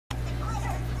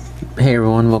Hey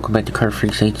everyone, welcome back to Card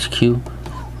Freaks HQ.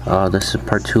 This is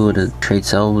part 2 of the trade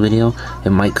sell video.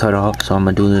 It might cut off, so I'm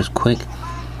gonna do this quick.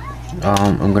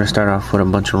 I'm gonna start off with a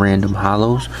bunch of random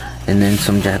hollows, and then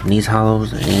some Japanese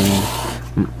hollows,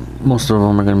 and most of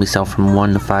them are gonna be sell from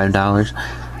 $1 to $5.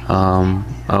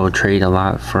 I would trade a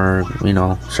lot for,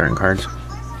 certain cards.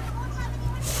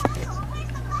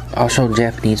 I'll show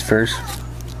Japanese first.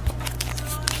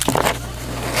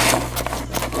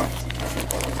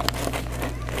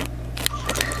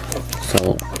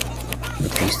 So,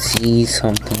 if you see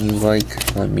something you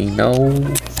like, let me know.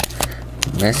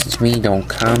 Message me, don't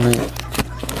comment.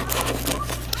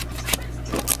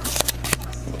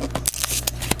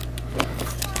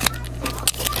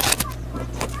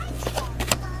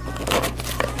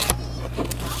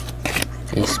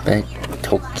 Aspect,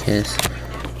 Togekiss,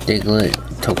 Diglett,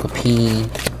 Togepi.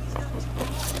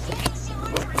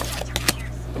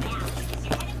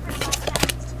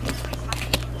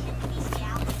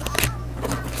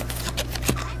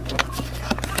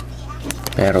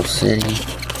 Battle City,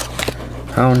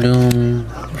 Houndoom,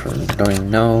 don't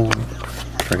even know,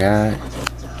 forgot.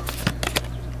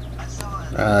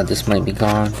 This might be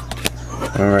gone.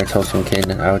 Remember I told some kid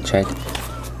that I would check.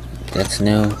 That's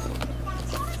new.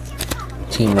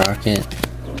 Team Rocket.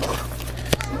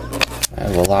 I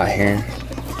have a lot here.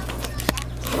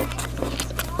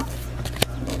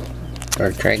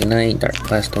 Dark Dragonite, Dark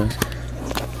Blastoise.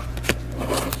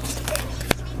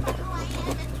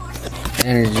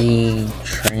 Energy,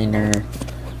 Trainer,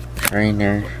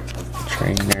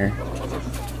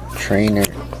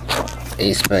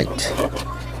 Aspect,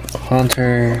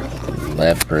 Haunter,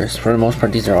 Lapras. For the most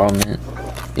part, these are all mint.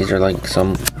 These are like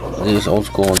these old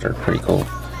school ones are pretty cool.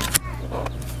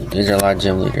 These are a lot of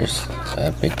gym leaders.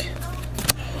 Epic.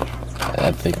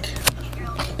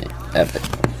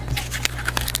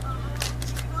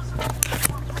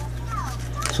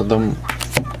 So them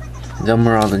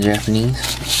are all the Japanese.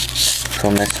 So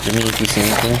message me if you see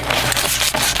anything.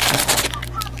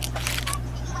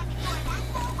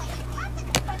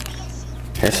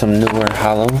 Here's some newer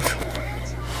hollows.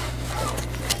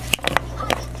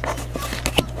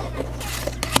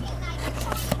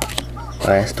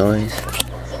 Blastoise,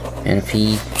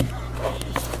 Manaphy,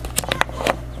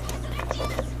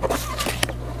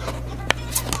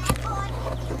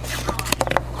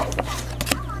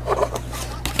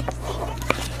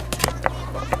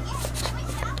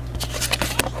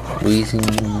 Weezing,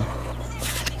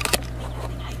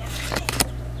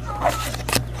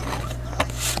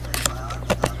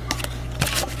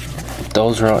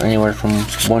 those are all anywhere from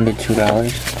 $1 to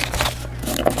 $2.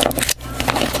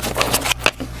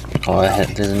 Oh,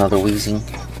 there's another Weezing.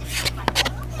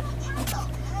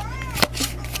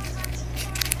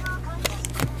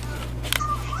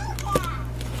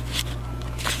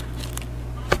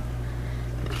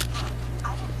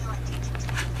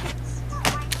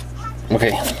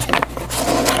 Okay.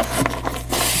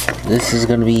 This is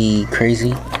gonna be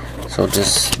crazy, so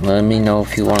just let me know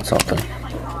if you want something,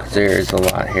 because there is a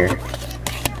lot here.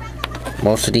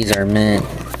 Most of these are mint,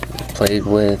 played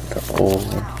with, or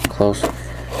close.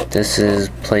 This is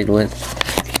played with.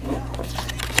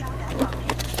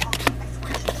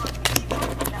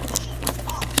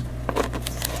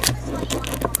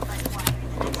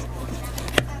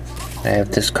 I have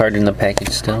this card in the package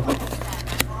still.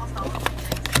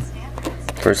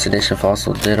 First edition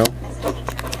Fossil Ditto.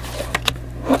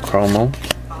 Promo.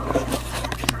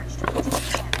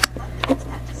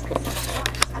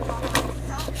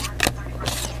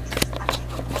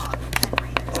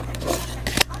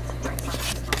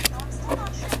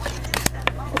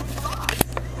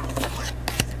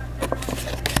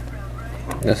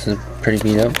 This is pretty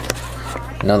beat up.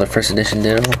 Another first edition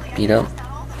Ditto, beat up.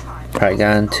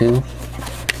 Porygon 2.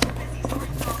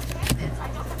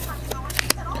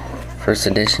 First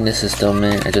edition, this is still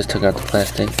mint. I just took out the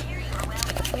plastic.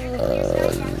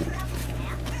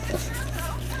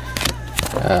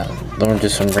 Those are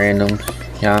just some randoms.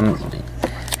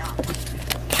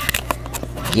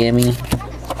 Yami,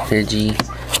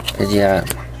 Pidgeot,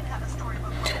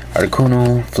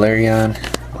 Articuno, Flareon,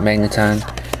 Magneton,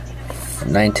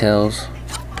 Ninetales.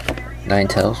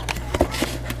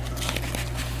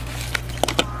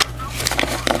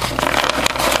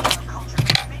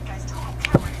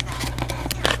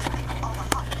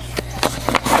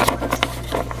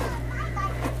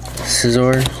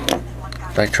 Scizor,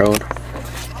 Electrode,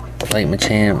 Light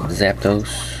Machamp,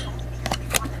 Zapdos,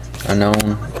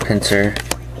 Unknown, Pinsir,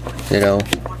 Ditto,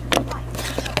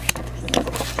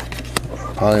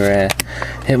 Poliwrath,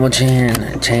 Hitmonchan,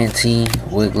 Chansey,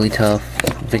 Wigglytuff,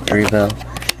 Victreebel,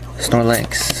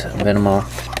 Snorlax,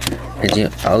 Venomoth,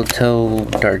 Pidgeotto,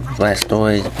 Dark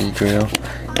Blastoise, Beedrill,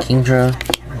 Kingdra,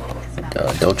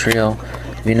 Dotrio,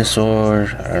 Venusaur,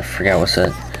 I forgot what's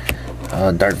that.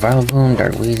 Dark Vileplume,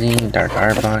 Dark Weezing, Dark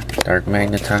Arbok, Dark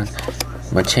Magneton,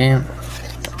 Machamp,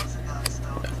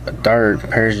 Dark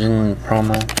Persian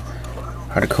promo,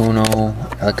 Articuno,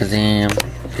 Alakazam,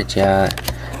 Pidgeot,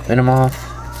 Venomoth,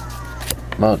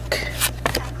 Muck,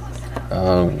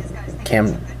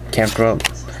 Camprupt,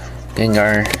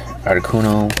 Gengar,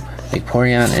 Articuno,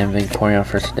 Vaporeon, and Vaporeon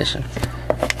First Edition.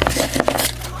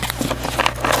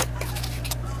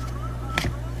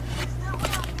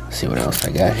 Let's see what else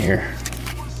I got here.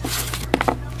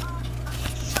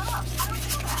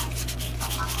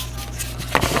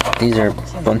 These are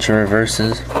a bunch of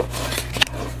reverses.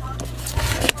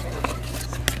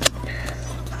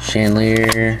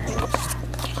 Chandelier,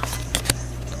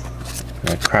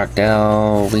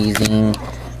 Crocodile, Weezing,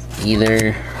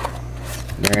 Ether,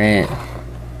 Durant,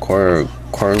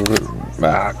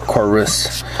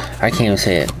 Chorus. I can't even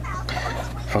say it.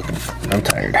 Fucking, I'm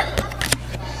tired.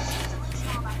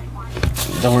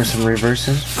 Those were some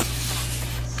reverses.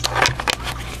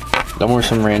 Those were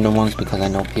some random ones because I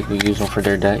know people use them for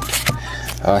their deck.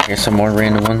 Here's some more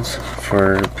random ones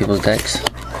for people's decks.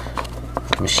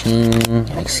 Machine,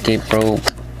 Escape Rope,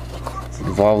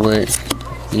 Evolvlet,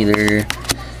 Ether,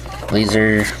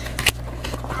 Laser,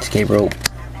 Escape Rope,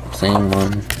 same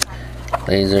one,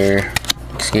 Laser,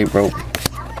 Escape Rope,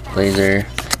 Laser,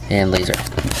 and Laser.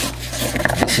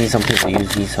 I've seen some people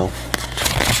use these, so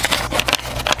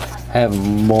I have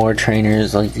more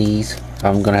trainers like these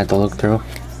I'm gonna have to look through.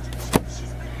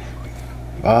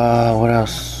 What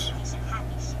else?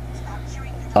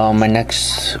 My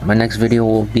next video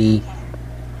will be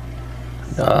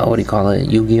what do you call it?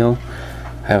 Yu-Gi-Oh!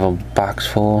 I have a box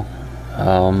full,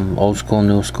 old school,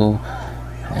 new school,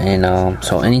 and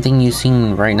so anything you've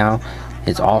seen right now,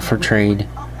 it's all for trade.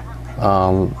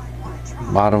 A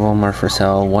lot of them are for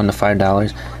sale, $1 to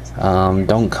 $5.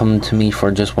 Don't come to me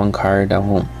for just one card.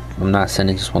 I'm not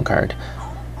sending just one card.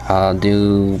 I'll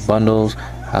do bundles.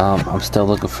 I'm still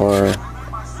looking for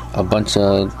a bunch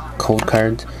of cold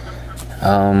cards.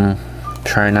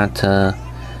 Try not to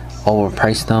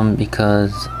overprice them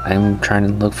because I'm trying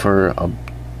to look for a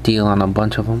deal on a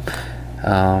bunch of them.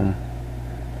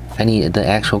 I need the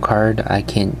actual card. I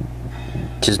can't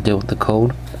just deal with the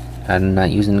code. I'm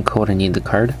not using the code. I need the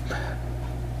card.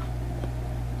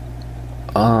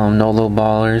 No low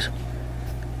ballers.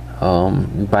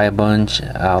 You buy a bunch,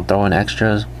 I'll throw in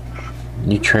extras.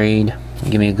 You trade,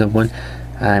 give me a good one.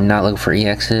 I'm not looking for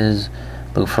EXs,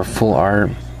 looking for full art,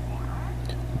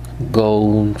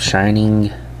 gold,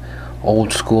 shining,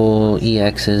 old school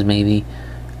EXs maybe,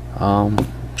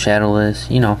 shadowless,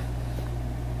 you know.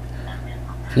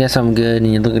 If you got something good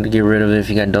and you're looking to get rid of it, if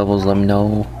you got doubles, let me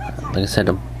know. Like I said,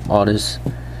 all this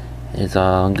is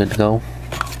good to go.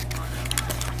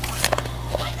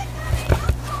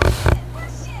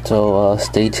 So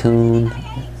stay tuned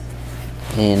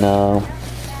and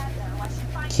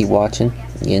keep watching.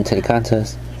 Get into the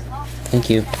contest. Thank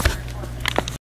you.